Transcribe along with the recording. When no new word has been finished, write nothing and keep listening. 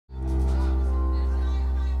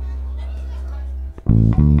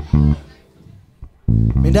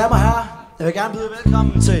Mine damer og herrer, jeg vil gerne byde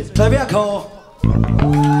velkommen til klaverkår.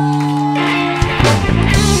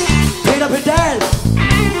 Peter Pedal,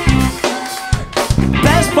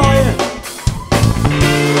 Basbøje,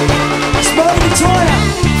 Smukke Victoria,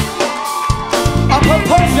 og på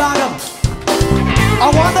Puffjakker, og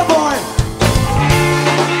Wonderboy.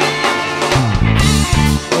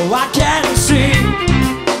 Oh, I can't see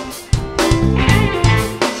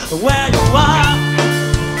where you are.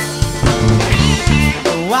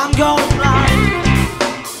 Oh, I'm going blind.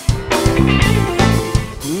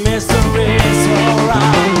 Mystery's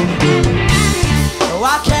alright. Oh,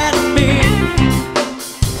 I can't meet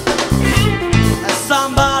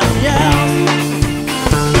somebody else,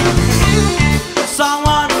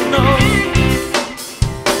 someone who knows,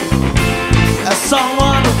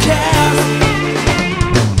 someone who cares,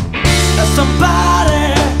 somebody,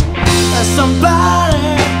 somebody's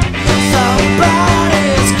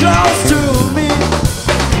close to me.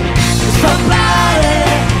 Somebody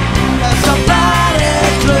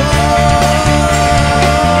close.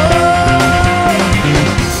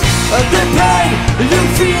 The pain you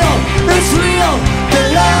feel is real. The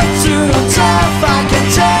love too tough, I can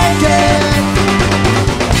take it.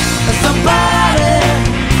 Somebody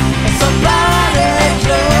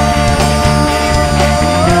close.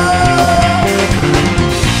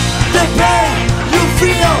 The pain you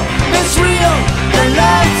feel is real. The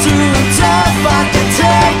love too tough, I can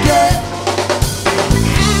take it.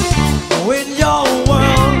 In your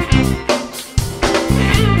world,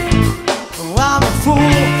 I'm a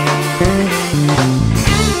fool.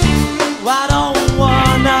 I don't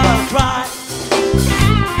wanna cry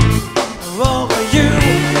over you.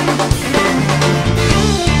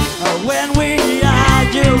 When we are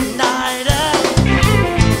united,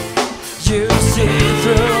 you see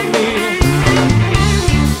through me.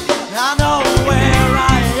 I know where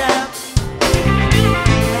I am.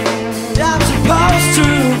 I'm supposed to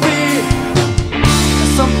be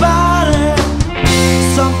somebody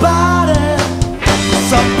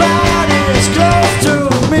is close to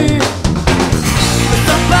me.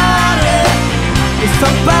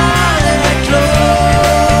 Somebody close.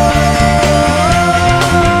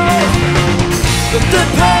 The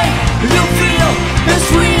pain you feel is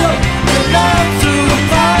real. The love to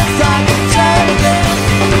pass, I can take it.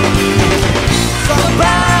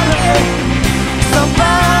 Somebody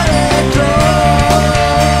close.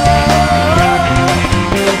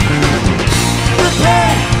 The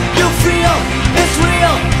pain you feel is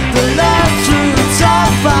real. The love too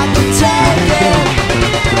tough, I can take it.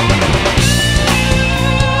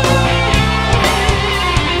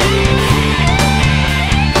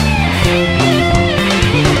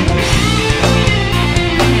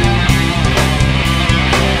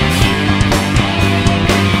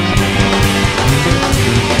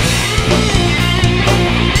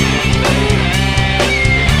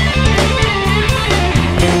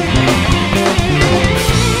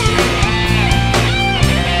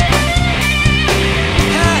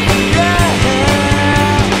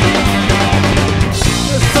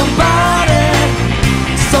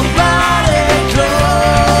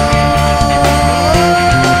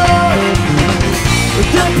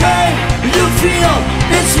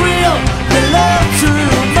 It's real, the love to